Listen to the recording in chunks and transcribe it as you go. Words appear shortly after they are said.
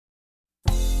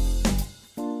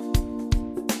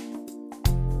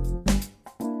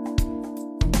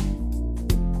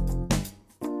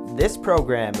This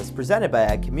program is presented by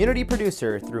a community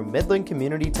producer through Midland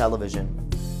Community Television.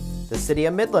 The City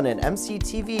of Midland and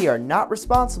MCTV are not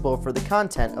responsible for the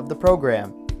content of the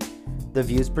program. The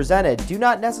views presented do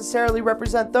not necessarily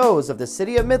represent those of the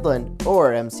City of Midland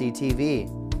or MCTV.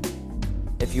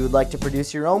 If you would like to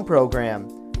produce your own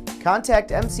program,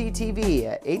 contact MCTV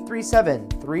at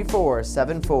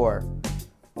 837-3474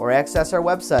 or access our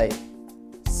website,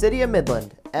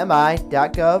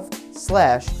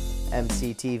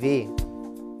 cityofmidlandmi.gov/MCTV.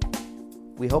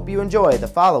 We hope you enjoy the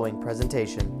following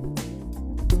presentation.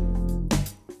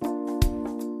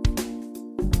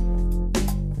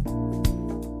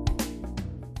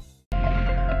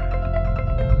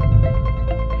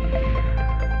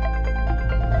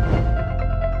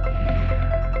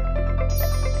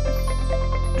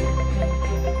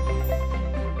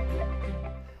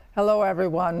 Hello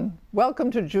everyone.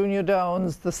 Welcome to Junia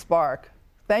Doan's The Spark.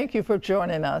 Thank you for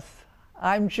joining us.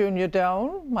 I'm Junia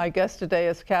Doan. My guest today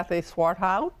is Kathy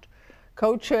Swarthout,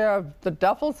 co-chair of the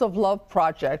Duffels of Love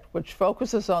project, which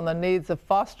focuses on the needs of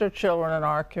foster children in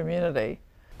our community.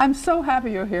 I'm so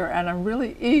happy you're here, and I'm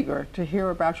really eager to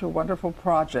hear about your wonderful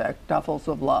project, Duffels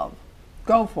of Love.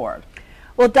 Go for it.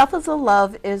 Well, Duffels of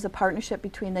Love is a partnership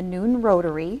between the Noon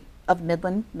Rotary of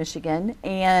Midland, Michigan,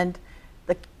 and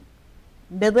the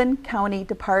Midland County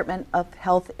Department of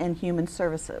Health and Human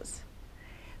Services.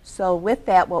 So with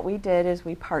that, what we did is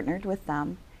we partnered with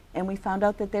them, and we found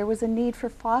out that there was a need for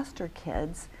foster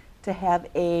kids to have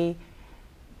a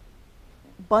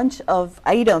bunch of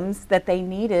items that they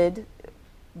needed,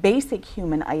 basic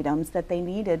human items that they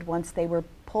needed once they were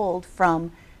pulled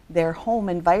from their home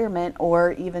environment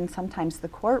or even sometimes the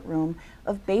courtroom,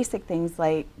 of basic things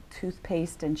like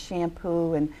toothpaste and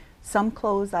shampoo and some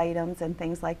clothes items and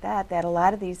things like that, that a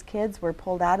lot of these kids were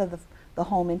pulled out of the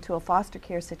home into a foster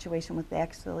care situation with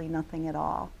actually nothing at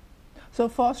all. So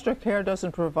foster care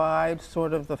doesn't provide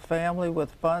sort of the family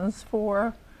with funds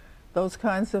for those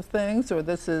kinds of things, or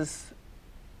this is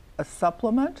a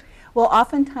supplement? Well,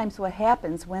 oftentimes what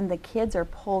happens when the kids are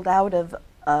pulled out of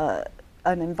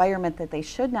an environment that they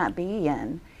should not be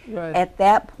in, right, at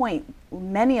that point,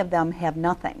 many of them have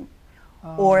nothing.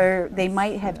 Or they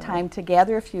might have time to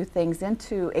gather a few things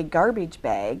into a garbage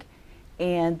bag,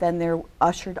 and then they're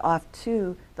ushered off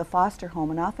to the foster home.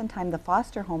 And oftentimes the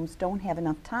foster homes don't have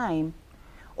enough time,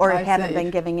 or haven't been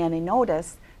giving any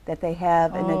notice that they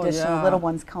have an additional little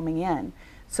ones coming in.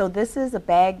 So this is a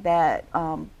bag that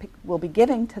will be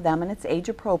giving to them, and it's age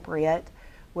appropriate,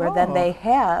 where then they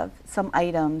have some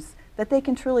items that they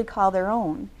can truly call their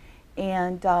own.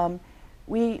 And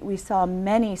we saw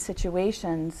many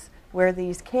situations where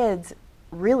these kids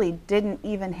really didn't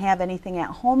even have anything at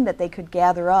home that they could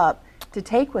gather up to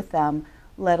take with them,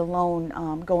 let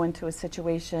alone go into a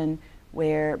situation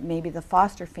where maybe the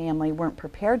foster family weren't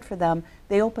prepared for them.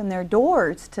 They opened their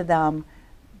doors to them,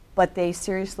 but they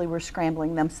seriously were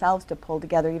scrambling themselves to pull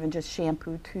together even just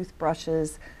shampoo,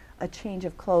 toothbrushes, a change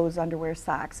of clothes, underwear,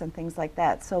 socks, and things like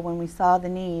that. So when we saw the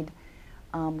need,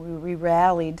 we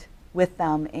rallied with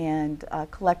them and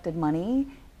collected money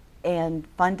and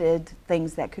funded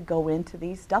things that could go into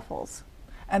these duffels.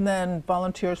 And then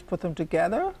volunteers put them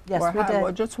together? Yes, we did.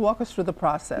 Well, just walk us through the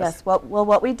process. Yes, well,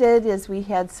 what we did is we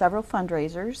had several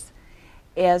fundraisers,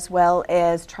 as well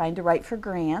as trying to write for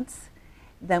grants.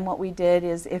 Then what we did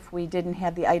is, if we didn't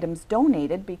have the items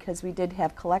donated, because we did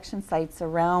have collection sites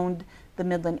around the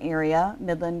Midland area,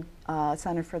 Midland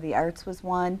Center for the Arts was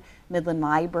one, Midland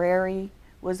Library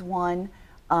was one,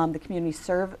 the Community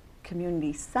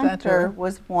Center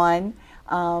was one,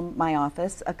 my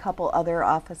office, a couple other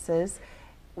offices.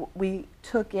 We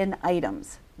took in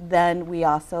items. Then we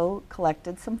also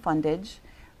collected some fundage.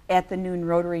 At the Noon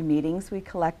Rotary meetings, we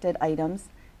collected items.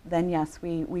 Then yes,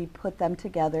 we put them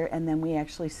together, and then we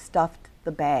actually stuffed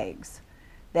the bags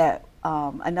that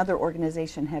another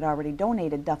organization had already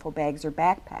donated, duffel bags or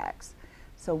backpacks.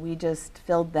 So we just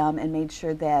filled them and made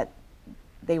sure that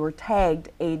they were tagged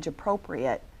age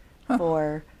appropriate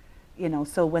for, you know,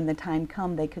 so when the time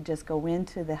come, they could just go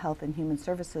into the Health and Human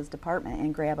Services Department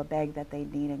and grab a bag that they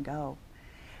need and go.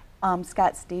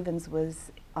 Scott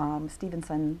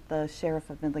Stevenson, the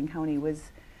sheriff of Midland County,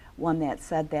 was one that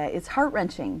said that it's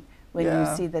heart-wrenching when you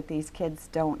see that these kids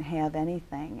don't have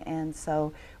anything. And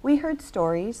so we heard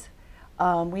stories.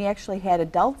 We actually had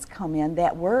adults come in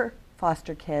that were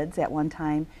foster kids at one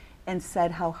time and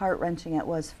said how heart-wrenching it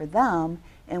was for them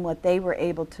and what they were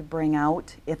able to bring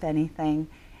out, if anything.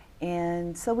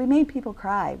 And so we made people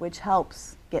cry, which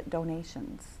helps get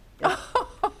donations.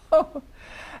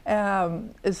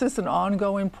 Is this an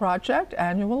ongoing project,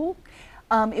 annual?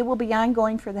 It will be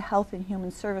ongoing for the Health and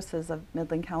Human Services of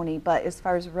Midland County, but as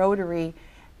far as Rotary,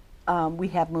 we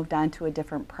have moved on to a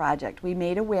different project. We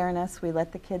made awareness, we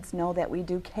let the kids know that we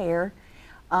do care.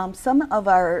 Some of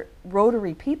our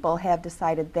Rotary people have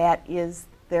decided that is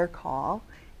their call,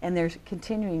 and they're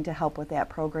continuing to help with that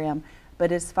program.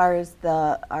 But as far as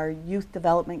our Youth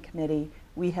Development Committee,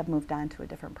 we have moved on to a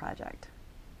different project.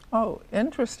 Oh,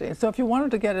 interesting. So if you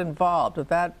wanted to get involved, if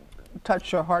that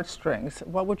touched your heartstrings,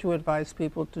 what would you advise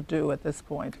people to do at this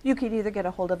point? You could either get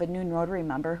a hold of a new Rotary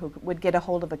member who would get a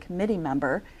hold of a committee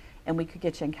member, and we could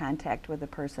get you in contact with a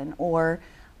person, or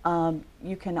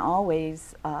you can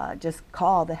always just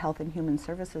call the Health and Human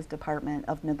Services Department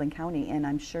of Midland County, and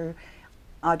I'm sure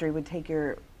Audrey would take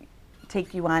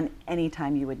you on any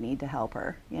time you would need to help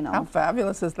her. You know. How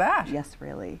fabulous is that? Yes,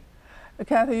 really.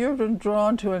 Kathy, you've been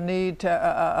drawn to a need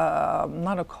to,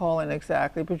 not a calling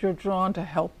exactly, but you're drawn to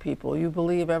help people. You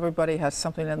believe everybody has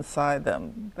something inside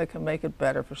them that can make it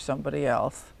better for somebody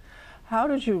else. How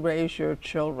did you raise your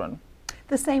children?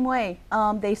 The same way.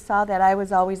 They saw that I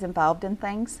was always involved in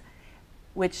things,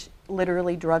 which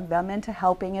literally drugged them into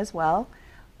helping as well.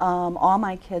 All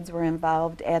my kids were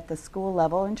involved at the school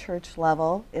level and church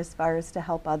level as far as to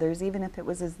help others, even if it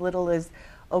was as little as,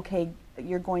 okay,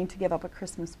 you're going to give up a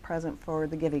Christmas present for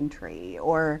the giving tree,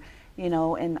 or, you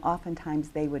know, and oftentimes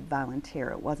they would volunteer.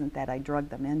 It wasn't that I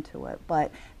drugged them into it, but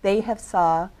they have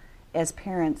saw as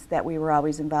parents that we were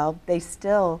always involved. They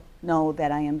still know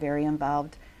that I am very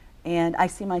involved, and I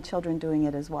see my children doing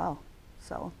it as well.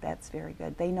 So that's very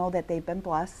good. They know that they've been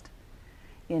blessed.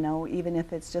 You know, even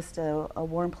if it's just a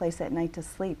warm place at night to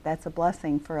sleep, that's a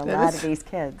blessing for a lot of these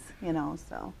kids, you know,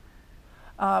 so.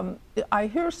 I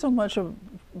hear so much of,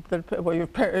 well, your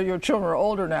children are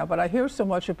older now, but I hear so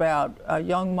much about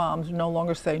young moms no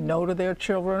longer say no to their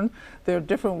children. There are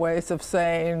different ways of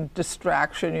saying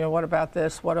distraction, you know, what about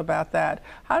this, what about that?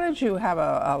 How did you have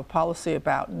a policy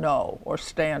about no, or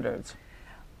standards?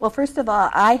 Well, first of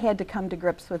all, I had to come to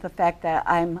grips with the fact that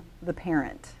I'm the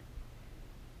parent.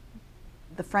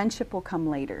 The friendship will come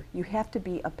later. You have to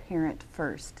be a parent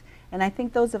first. And I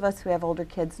think those of us who have older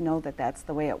kids know that that's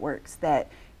the way it works, that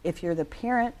if you're the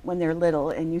parent when they're little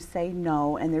and you say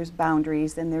no, and there's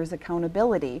boundaries and there's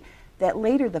accountability, that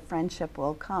later the friendship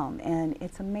will come. And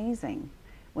it's amazing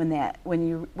when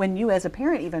you as a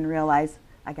parent even realize,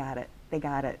 I got it, they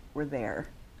got it, we're there.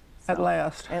 So, at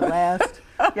last. At last.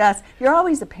 Yes, you're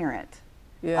always a parent.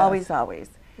 Yes. Always, always.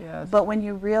 Yes. But when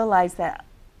you realize that,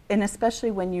 and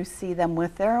especially when you see them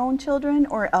with their own children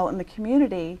or out in the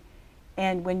community,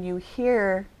 and when you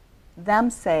hear them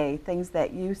say things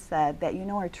that you said that you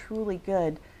know are truly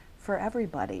good for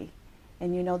everybody,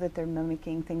 and you know that they're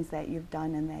mimicking things that you've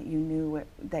done and that you knew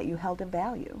that you held a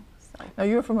value. So. Now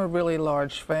you're from a really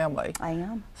large family. I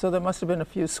am. So there must have been a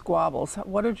few squabbles.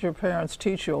 What did your parents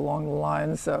teach you along the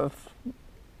lines of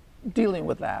dealing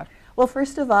with that? Well,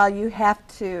 first of all, you have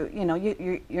to, you know,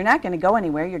 you're not going to go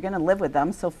anywhere. You're going to live with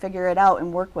them, so figure it out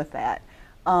and work with that.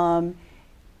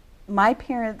 My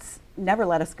parents never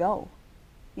let us go,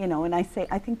 you know, and I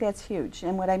think that's huge.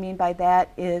 And what I mean by that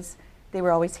is they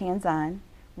were always hands-on.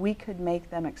 We could make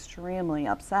them extremely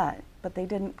upset, but they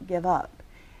didn't give up.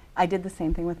 I did the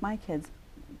same thing with my kids.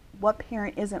 What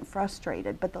parent isn't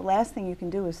frustrated? But the last thing you can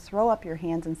do is throw up your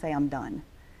hands and say, I'm done.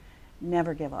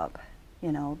 Never give up.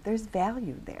 You know, there's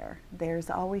value there. There's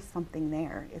always something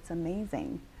there. It's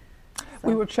amazing. So.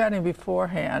 We were chatting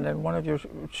beforehand, and one of your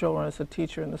children is a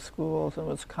teacher in the schools and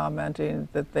was commenting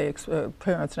that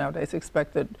parents nowadays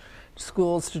expected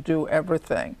schools to do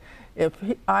everything. If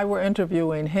I were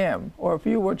interviewing him, or if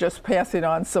you were just passing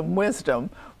on some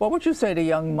wisdom, what would you say to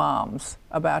young moms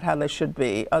about how they should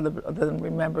be, other than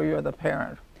remember you're the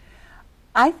parent?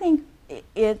 I think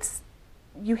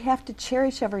you have to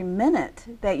cherish every minute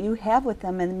that you have with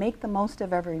them and make the most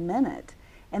of every minute.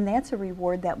 And that's a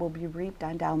reward that will be reaped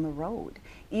on down the road.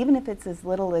 Even if it's as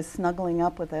little as snuggling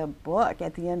up with a book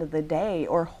at the end of the day,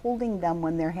 or holding them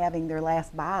when they're having their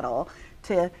last bottle,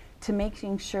 to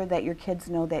making sure that your kids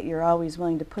know that you're always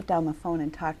willing to put down the phone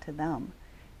and talk to them.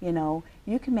 You know,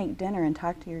 you can make dinner and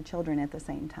talk to your children at the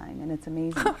same time, and it's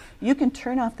amazing. You can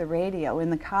turn off the radio in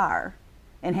the car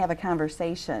and have a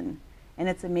conversation, and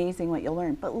it's amazing what you'll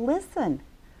learn. But listen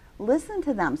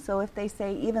to them. So if they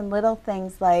say even little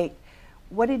things like,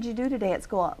 what did you do today at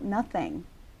school? Nothing.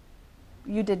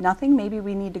 You did nothing? Maybe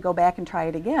we need to go back and try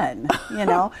it again, you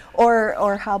know?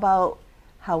 Or how about,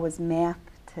 how was math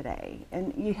today?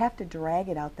 And you have to drag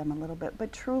it out them a little bit,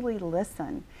 but truly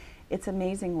listen. It's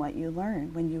amazing what you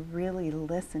learn when you really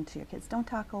listen to your kids. Don't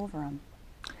talk over them.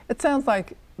 It sounds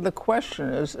like the question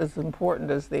is as important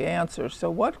as the answer.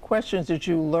 So what questions did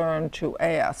you learn to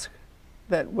ask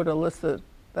that would elicit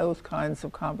those kinds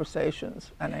of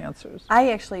conversations and answers?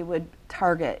 I actually would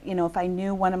target, if I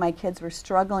knew one of my kids were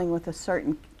struggling with a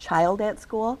certain child at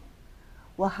school,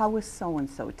 well, how was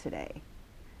so-and-so today?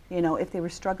 If they were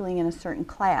struggling in a certain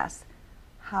class,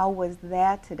 how was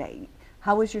that today?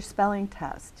 How was your spelling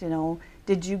test?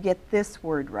 Did you get this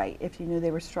word right if you knew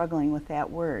they were struggling with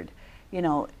that word?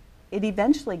 It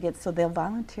eventually gets so they'll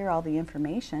volunteer all the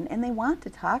information and they want to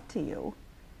talk to you.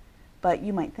 But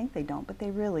you might think they don't, but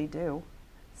they really do.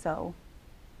 So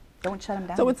don't shut them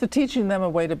down. So it's teaching them a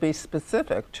way to be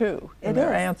specific, too, in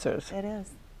their answers. It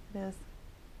is. It is.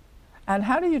 And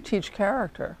how do you teach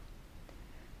character?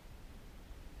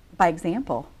 By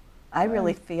example. I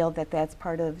really feel that that's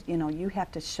part of, you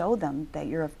have to show them that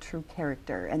you're of true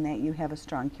character and that you have a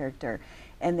strong character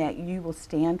and that you will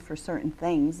stand for certain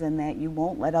things and that you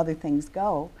won't let other things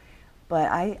go. But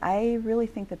I really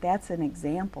think that that's an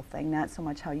example thing, not so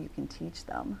much how you can teach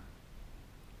them.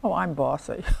 Oh, I'm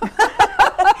bossy.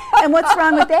 And what's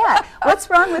wrong with that? What's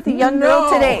wrong with a young girl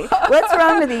today? What's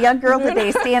wrong with a young girl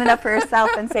today standing up for herself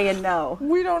and saying no?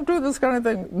 We don't do this kind of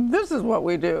thing. This is what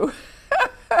we do.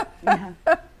 Yeah.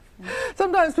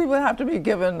 Sometimes people have to be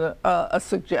given a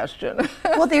suggestion.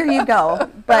 Well, there you go.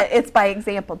 But it's by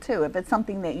example, too. If it's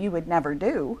something that you would never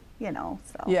do,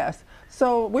 so. Yes.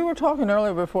 So we were talking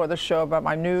earlier before the show about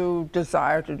my new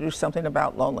desire to do something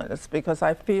about loneliness, because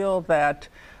I feel that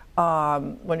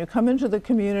when you come into the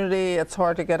community, it's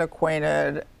hard to get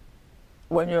acquainted.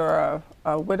 When you're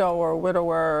a widow or a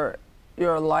widower,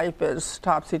 your life is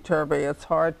topsy-turvy. It's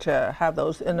hard to have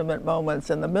those intimate moments.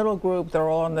 In the middle group, they're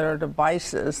all on their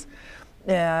devices.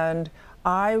 And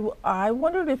I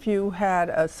wondered if you had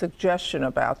a suggestion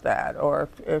about that, or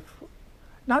if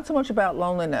not so much about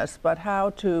loneliness, but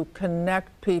how to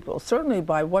connect people. Certainly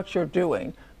by what you're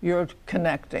doing, you're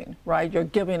connecting, right? You're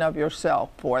giving of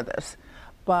yourself for this.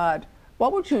 But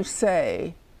what would you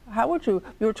say,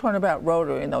 you were talking about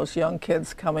Rotary and those young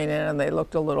kids coming in and they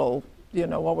looked a little,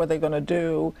 what were they going to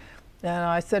do? And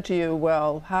I said to you,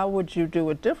 well, how would you do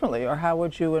it differently, or how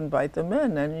would you invite them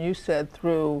in? And you said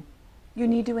through... You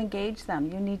need to engage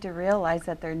them. You need to realize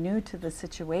that they're new to the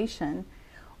situation,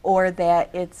 or that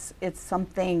it's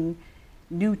something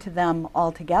new to them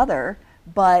altogether,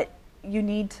 but you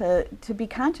need to be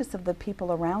conscious of the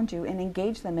people around you and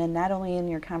engage them in not only in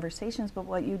your conversations, but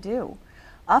what you do.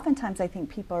 Oftentimes I think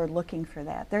people are looking for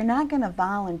that. They're not going to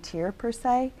volunteer per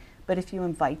se, but if you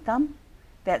invite them,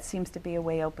 that seems to be a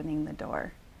way opening the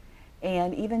door.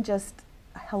 And even just,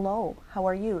 hello, how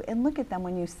are you? And look at them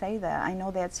when you say that. I know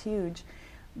that's huge,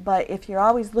 but if you're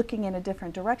always looking in a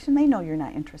different direction, they know you're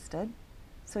not interested.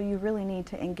 So you really need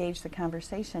to engage the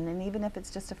conversation, and even if it's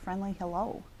just a friendly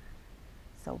hello.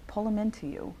 So pull them into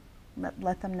you.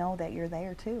 Let them know that you're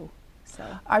there too. So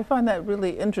I find that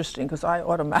really interesting, because I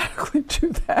automatically do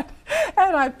that.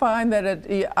 And I find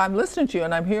that I'm listening to you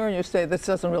and I'm hearing you say this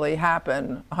doesn't really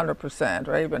happen 100%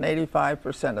 or even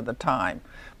 85% of the time.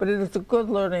 But it is a good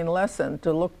learning lesson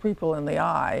to look people in the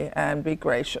eye and be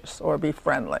gracious or be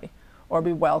friendly or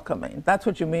be welcoming. That's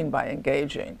what you mean by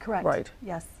engaging. Correct. Right.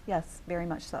 Yes, yes, very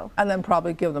much so. And then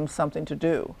probably give them something to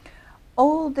do.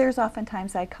 Oh, there's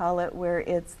oftentimes, I call it, where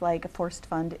it's like a forced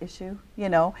fund issue,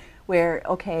 where,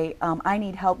 okay, I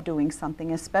need help doing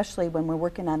something, especially when we're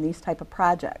working on these type of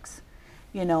projects.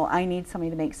 I need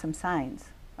somebody to make some signs,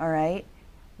 all right?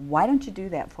 Why don't you do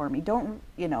that for me? Don't,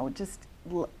 and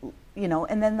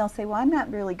then they'll say, well, I'm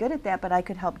not really good at that, but I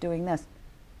could help doing this.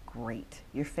 Great.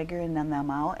 You're figuring them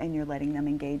out and you're letting them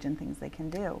engage in things they can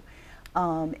do.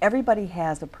 Everybody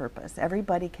has a purpose.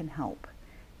 Everybody can help.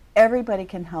 Everybody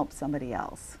can help somebody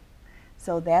else.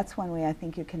 So that's one way I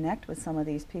think you connect with some of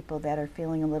these people that are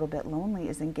feeling a little bit lonely,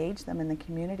 is engage them in the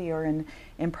community or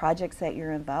in projects that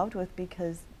you're involved with,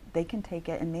 because they can take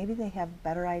it and maybe they have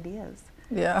better ideas.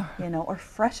 Yeah. Or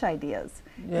fresh ideas.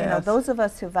 Yes. Those of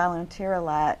us who volunteer a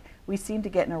lot, we seem to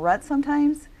get in a rut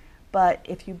sometimes, but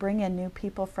if you bring in new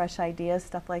people, fresh ideas,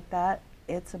 stuff like that,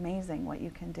 it's amazing what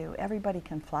you can do. Everybody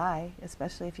can fly,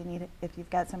 especially if you've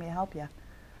got somebody to help you.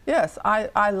 Yes,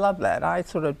 I love that. I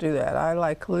sort of do that. I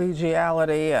like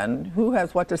collegiality and who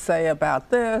has what to say about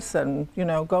this, and,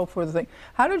 go for the thing.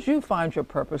 How did you find your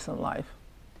purpose in life?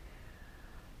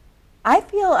 I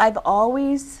feel I've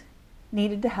always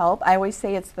needed to help. I always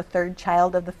say it's the third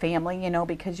child of the family,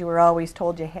 because you were always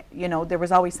told there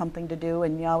was always something to do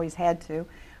and you always had to.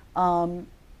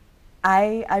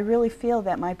 I really feel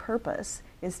that my purpose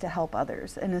is to help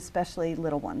others, and especially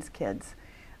little ones, kids.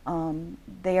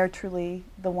 They are truly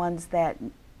the ones that,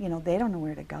 they don't know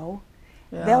where to go.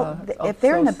 Yeah, if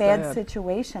they're in a bad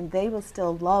situation, they will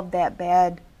still love that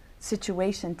bad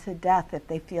situation to death if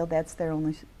they feel that's their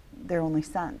only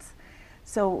sense.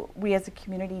 So we as a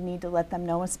community need to let them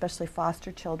know, especially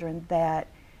foster children, that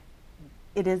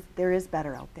there is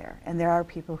better out there, and there are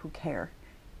people who care.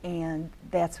 And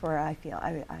that's where I feel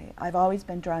I've always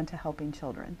been drawn to helping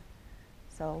children.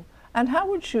 So. And how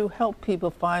would you help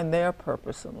people find their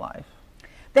purpose in life?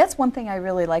 That's one thing I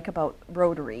really like about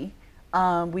Rotary.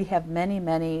 We have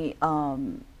many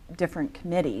different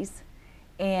committees,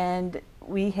 and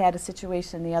we had a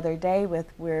situation the other day with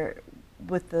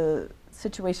the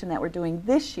situation that we're doing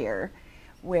this year,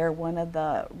 where one of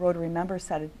the Rotary members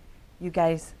said, "You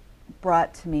guys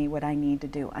brought to me what I need to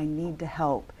do. I need to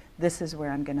help. This is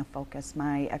where I'm going to focus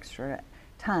my extra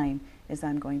time, is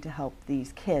I'm going to help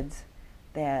these kids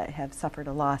that have suffered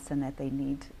a loss and that they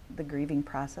need the grieving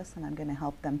process, and I'm going to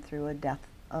help them through a death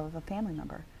of a family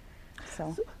member."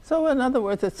 So in other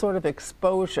words, it's sort of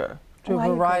exposure to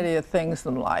a variety of things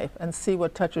in life, and see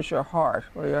what touches your heart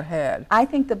or your head. I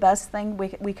think the best thing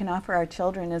we can offer our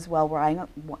children is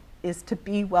to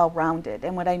be well-rounded.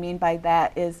 And what I mean by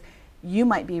that is, you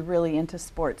might be really into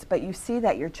sports, but you see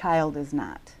that your child is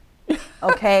not.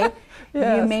 Okay?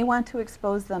 Yes. You may want to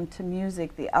expose them to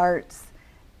music, the arts,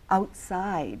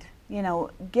 outside. You know,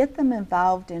 get them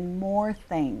involved in more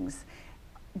things.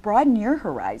 Broaden your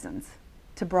horizons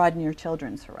to broaden your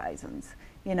children's horizons.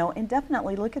 You know, and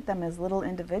definitely look at them as little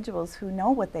individuals who know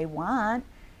what they want.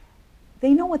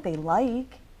 They know what they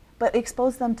like, but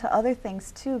expose them to other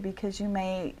things too, because you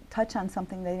may touch on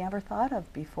something they never thought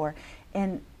of before.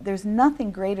 And there's nothing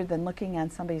greater than looking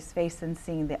on somebody's face and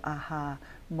seeing the aha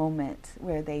moment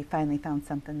where they finally found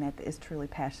something that is truly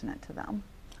passionate to them.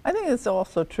 I think it's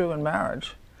also true in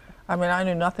marriage. I mean, I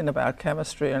knew nothing about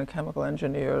chemistry and chemical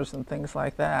engineers and things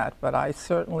like that, but I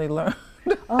certainly learned.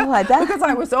 Oh, I bet. Because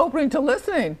I was open to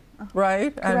listening,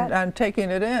 right? Correct. And taking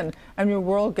it in, and your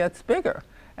world gets bigger.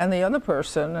 And the other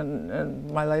person, and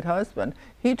my late husband,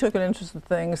 he took an interest in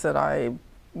things that I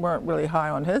weren't really high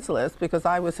on his list because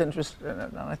I was interested in it.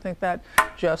 And I think that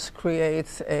just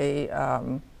creates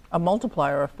a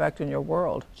multiplier effect in your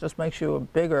world. It just makes you a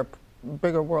bigger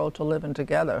world to live in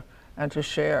together and to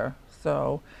share.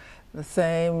 So the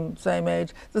same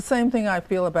age. The same thing I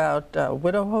feel about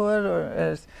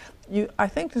widowhood, I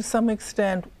think to some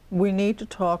extent we need to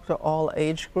talk to all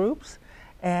age groups,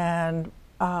 and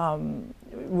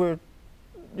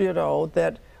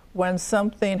that when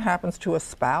something happens to a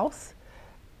spouse,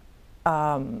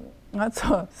 that's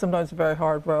sometimes a very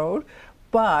hard road,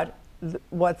 but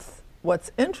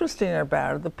what's interesting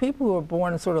about it, the people who are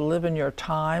born and sort of live in your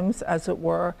times, as it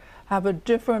were, have a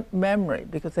different memory,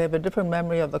 because they have a different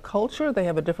memory of the culture, they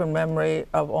have a different memory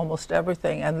of almost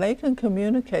everything, and they can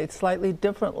communicate slightly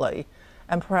differently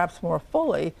and perhaps more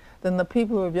fully than the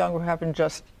people who are younger, who haven't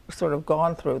just sort of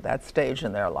gone through that stage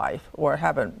in their life or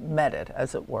haven't met it,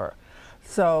 as it were.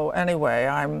 So anyway,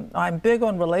 I'm big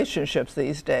on relationships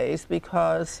these days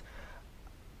because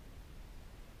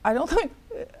I don't think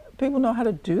people know how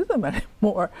to do them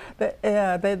anymore.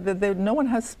 No one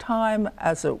has time,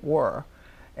 as it were.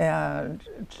 And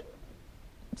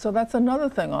so that's another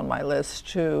thing on my list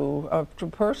to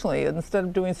personally, instead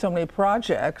of doing so many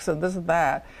projects and this and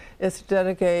that, is to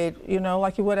dedicate,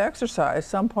 like you would exercise,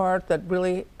 some part that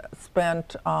really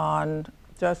spent on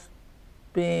just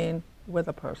being with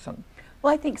a person.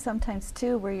 Well, I think sometimes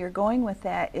too, where you're going with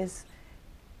that is,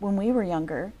 when we were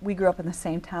younger, we grew up in the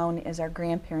same town as our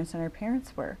grandparents and our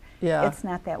parents were. Yeah. It's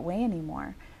not that way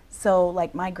anymore. So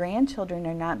like my grandchildren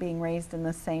are not being raised in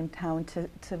the same town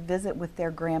to visit with their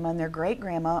grandma and their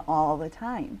great-grandma all the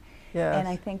time. Yes. And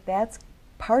I think that's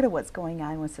part of what's going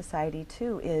on with society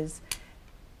too, is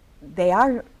they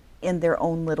are in their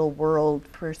own little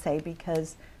world per se,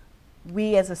 because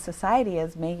we as a society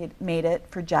has made it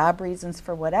for job reasons,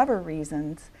 for whatever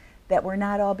reasons, that we're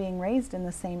not all being raised in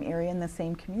the same area, in the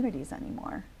same communities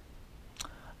anymore.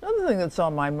 Another thing that's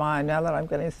on my mind now that I'm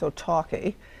getting so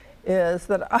talky is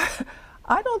that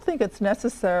I don't think it's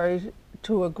necessary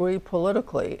to agree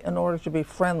politically in order to be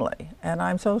friendly. And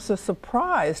I'm so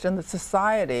surprised in the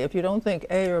society, if you don't think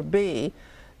A or B,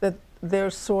 that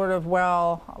there's sort of,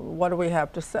 well, what do we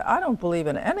have to say? I don't believe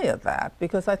in any of that,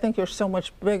 because I think you're so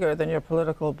much bigger than your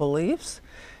political beliefs.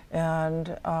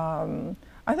 And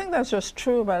I think that's just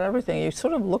true about everything. You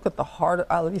sort of look at the heart,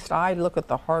 at least I look at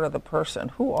the heart of the person.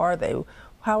 Who are they?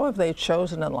 How have they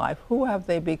chosen in life? Who have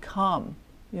they become?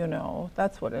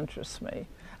 That's what interests me.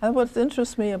 And what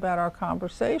interests me about our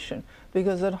conversation,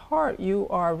 because at heart you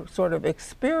are sort of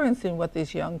experiencing what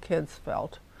these young kids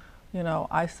felt,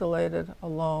 isolated,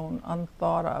 alone,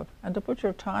 unthought of. And to put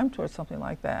your time towards something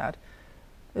like that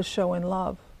is showing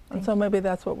love. And so maybe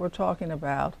that's what we're talking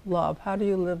about, love. How do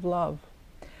you live love?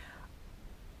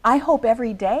 I hope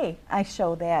every day I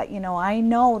show that. You know, I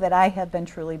know that I have been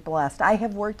truly blessed. I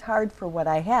have worked hard for what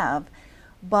I have,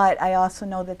 but I also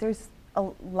know that there's a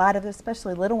lot of,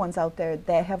 especially little ones out there,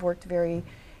 that have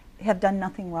have done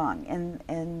nothing wrong,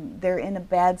 and they're in a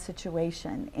bad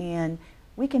situation, and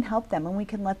we can help them, and we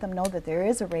can let them know that there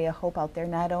is a ray of hope out there,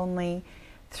 not only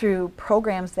through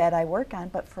programs that I work on,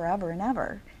 but forever and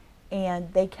ever.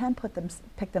 And they can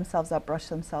pick themselves up, brush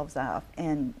themselves off,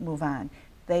 and move on.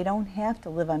 They don't have to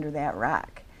live under that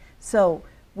rock. So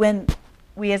when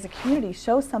we as a community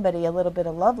show somebody a little bit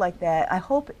of love like that, I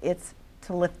hope it's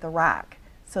to lift the rock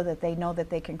so that they know that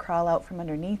they can crawl out from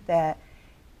underneath that.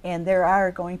 And there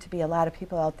are going to be a lot of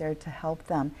people out there to help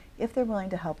them if they're willing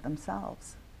to help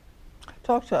themselves.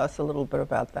 Talk to us a little bit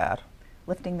about that.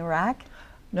 Lifting the rock?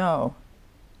 No,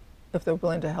 if they're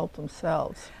willing to help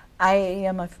themselves.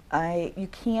 You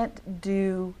can't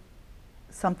do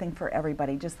something for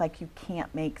everybody, just like you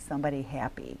can't make somebody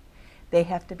happy. They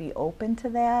have to be open to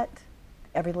that,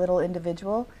 every little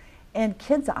individual. And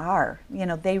kids are, you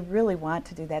know, they really want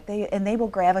to do that. They will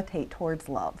gravitate towards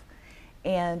love.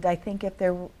 And I think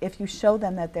if you show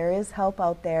them that there is help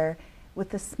out there with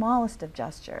the smallest of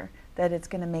gesture, that it's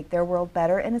going to make their world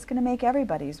better, and it's going to make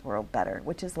everybody's world better,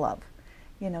 which is love.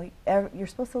 You know, you're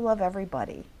supposed to love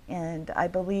everybody. And I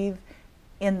believe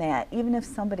in that. Even if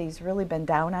somebody's really been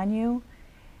down on you,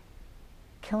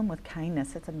 kill them with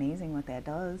kindness. It's amazing what that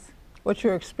does. What's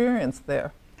your experience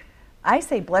there? I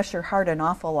say bless your heart an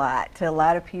awful lot to a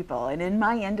lot of people. And in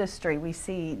my industry, we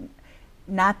see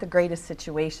not the greatest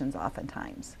situations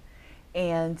oftentimes.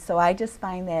 And so I just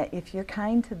find that if you're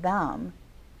kind to them,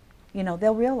 you know,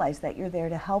 they'll realize that you're there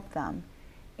to help them.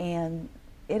 And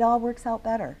it all works out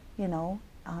better, you know.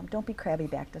 Don't be crabby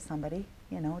back to somebody,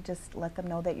 you know. Just let them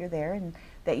know that you're there and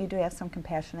that you do have some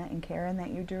compassion and care and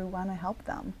that you do want to help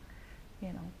them.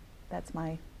 You know, that's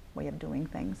my way of doing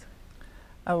things.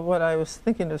 What I was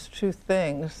thinking is two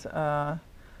things.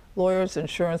 Lawyers,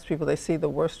 insurance people, they see the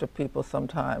worst of people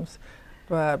sometimes.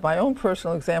 But my own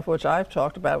personal example, which I've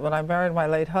talked about, when I married my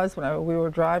late husband, we were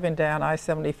driving down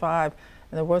I-75,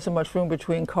 and there wasn't much room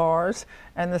between cars,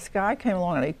 and this guy came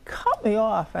along and he cut me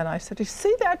off, and I said, "You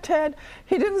see that, Ted?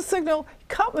 He didn't signal, he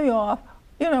cut me off.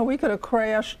 You know, we could have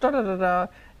crashed, da-da-da-da."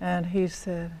 And he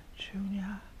said,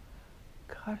 "Junia,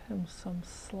 cut him some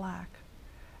slack."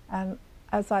 And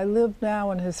as I live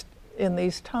now in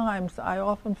these times, I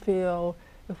often feel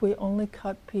if we only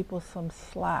cut people some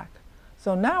slack.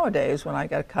 So nowadays, when I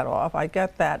get cut off, I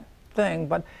get that thing,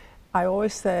 but I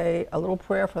always say a little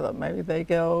prayer for them. Maybe they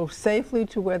go safely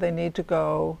to where they need to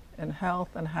go in health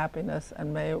and happiness,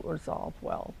 and may it resolve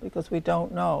well, because we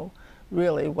don't know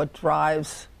really what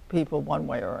drives people one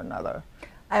way or another.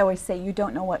 I always say you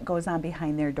don't know what goes on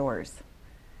behind their doors.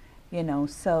 You know,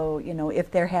 so, you know,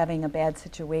 if they're having a bad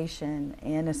situation,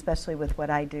 and especially with what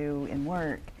I do in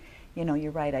work, you know,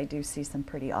 you're right, I do see some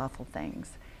pretty awful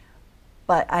things.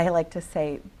 But I like to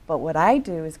say, but what I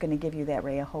do is going to give you that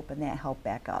ray of hope and that help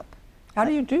back up. How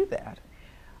do you do that?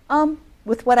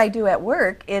 With what I do at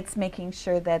work, it's making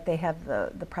sure that they have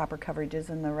the proper coverages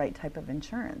and the right type of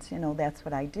insurance. You know, that's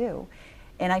what I do.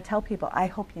 And I tell people, I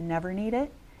hope you never need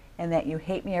it, and that you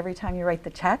hate me every time you write the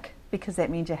check, because that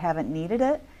means you haven't needed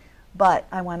it. But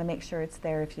I want to make sure it's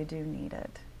there if you do need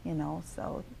it, you know.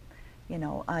 So, you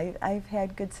know, I've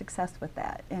had good success with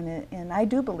that. And I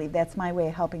do believe that's my way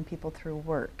of helping people through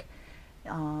work.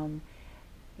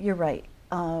 You're right.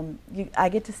 I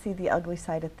get to see the ugly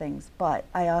side of things, but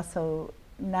I also,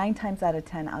 9 times out of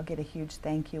 10, I'll get a huge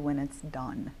thank you when it's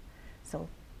done. So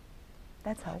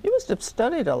that's how. You must have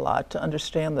studied a lot to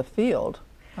understand the field,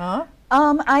 huh?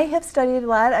 I have studied a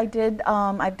lot.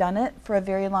 I've done it for a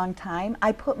very long time.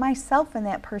 I put myself in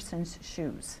that person's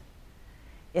shoes.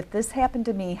 If this happened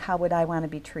to me, how would I want to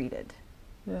be treated?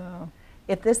 Yeah.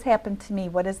 If this happened to me,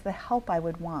 what is the help I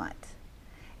would want?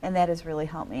 And that has really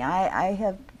helped me. I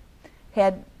have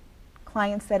had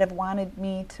clients that have wanted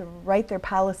me to write their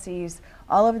policies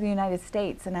all over the United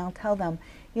States, and I'll tell them,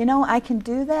 you know, I can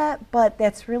do that, but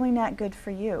that's really not good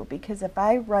for you, because if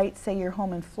I write, say, you're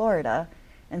home in Florida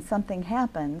and something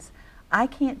happens, I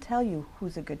can't tell you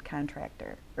who's a good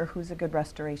contractor or who's a good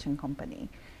restoration company,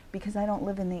 because I don't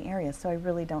live in the area, so I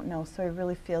really don't know. So I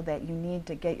really feel that you need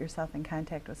to get yourself in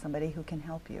contact with somebody who can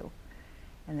help you.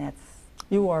 And that's...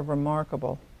 You are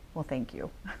remarkable. Well, thank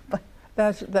you.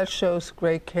 That shows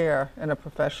great care in a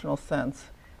professional sense.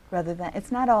 Rather than,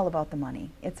 it's not all about the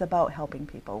money. It's about helping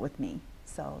people with me.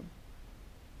 So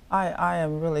I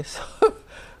am really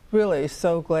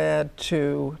so glad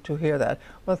to hear that.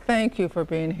 Well, thank you for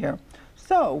being here.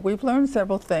 So we've learned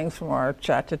several things from our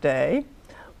chat today.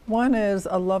 One is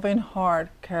a loving heart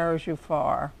carries you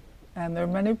far. And there are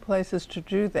many places to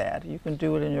do that. You can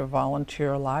do it in your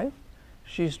volunteer life.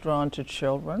 She's drawn to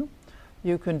children.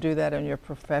 You can do that in your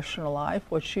professional life.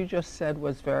 What she just said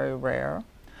was very rare.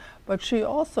 But she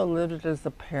also lived it as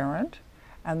a parent,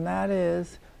 and that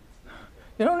is,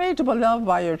 you don't need to be loved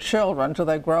by your children till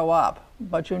they grow up,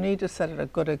 but you need to set a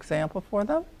good example for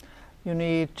them. You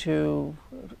need to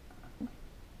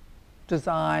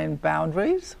design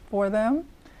boundaries for them.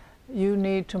 You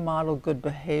need to model good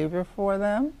behavior for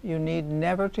them. You need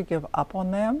never to give up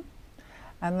on them.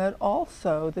 And that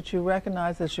also that you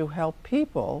recognize as you help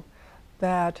people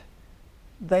that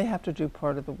they have to do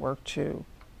part of the work too.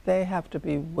 They have to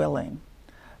be willing.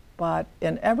 But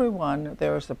in everyone,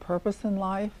 there is a purpose in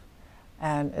life,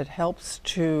 and it helps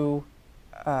to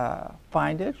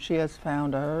find it. She has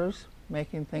found hers,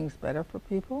 making things better for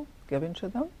people, giving to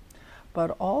them.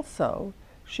 But also,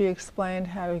 she explained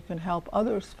how you can help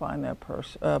others find their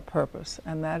purpose,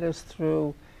 and that is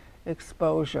through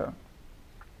exposure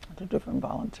to different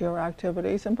volunteer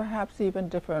activities, and perhaps even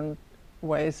different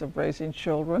ways of raising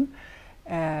children,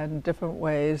 and different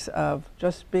ways of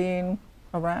just being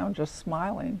around, just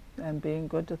smiling and being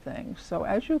good to things. So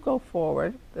as you go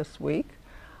forward this week,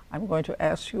 I'm going to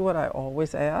ask you what I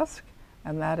always ask,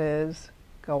 and that is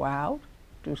go out,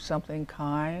 do something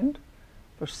kind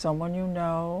for someone you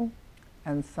know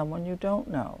and someone you don't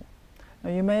know.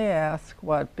 Now you may ask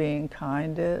what being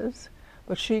kind is,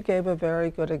 but she gave a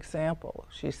very good example.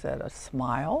 She said a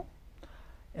smile,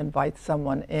 invite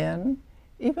someone in,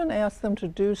 even ask them to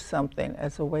do something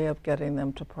as a way of getting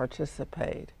them to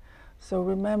participate. So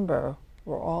remember,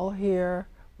 we're all here,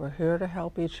 we're here to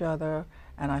help each other,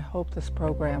 and I hope this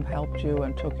program helped you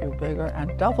and took you bigger.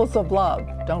 And doubles of love,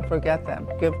 don't forget them,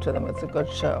 give to them, it's a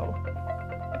good show.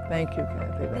 Thank you,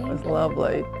 Kathy, that was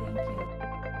lovely. Thank you.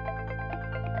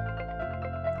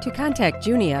 To contact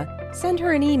Junia, send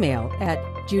her an email at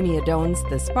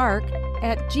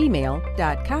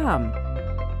juniadoansthespark@gmail.com.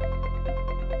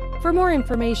 For more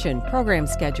information, program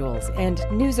schedules, and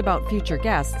news about future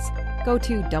guests, go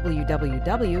to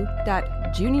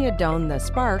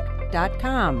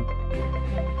www.juniadoanthespark.com.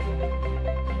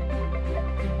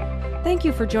 Thank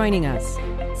you for joining us.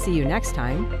 See you next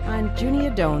time on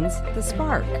Junia Doan's The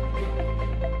Spark.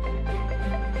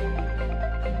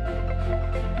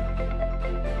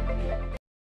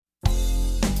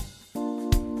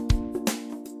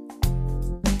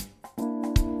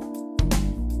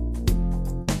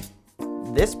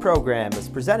 This program is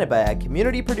presented by a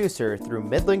community producer through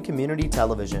Midland Community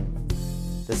Television.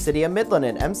 The City of Midland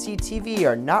and MCTV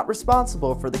are not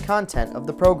responsible for the content of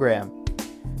the program.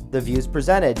 The views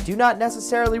presented do not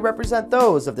necessarily represent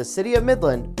those of the City of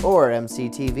Midland or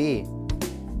MCTV.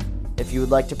 If you would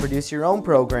like to produce your own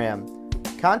program,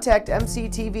 contact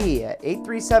MCTV at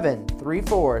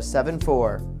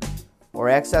 837-3474 or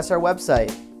access our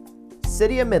website,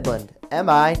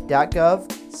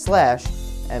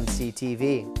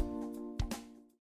 cityofmidlandmi.gov/MCTV.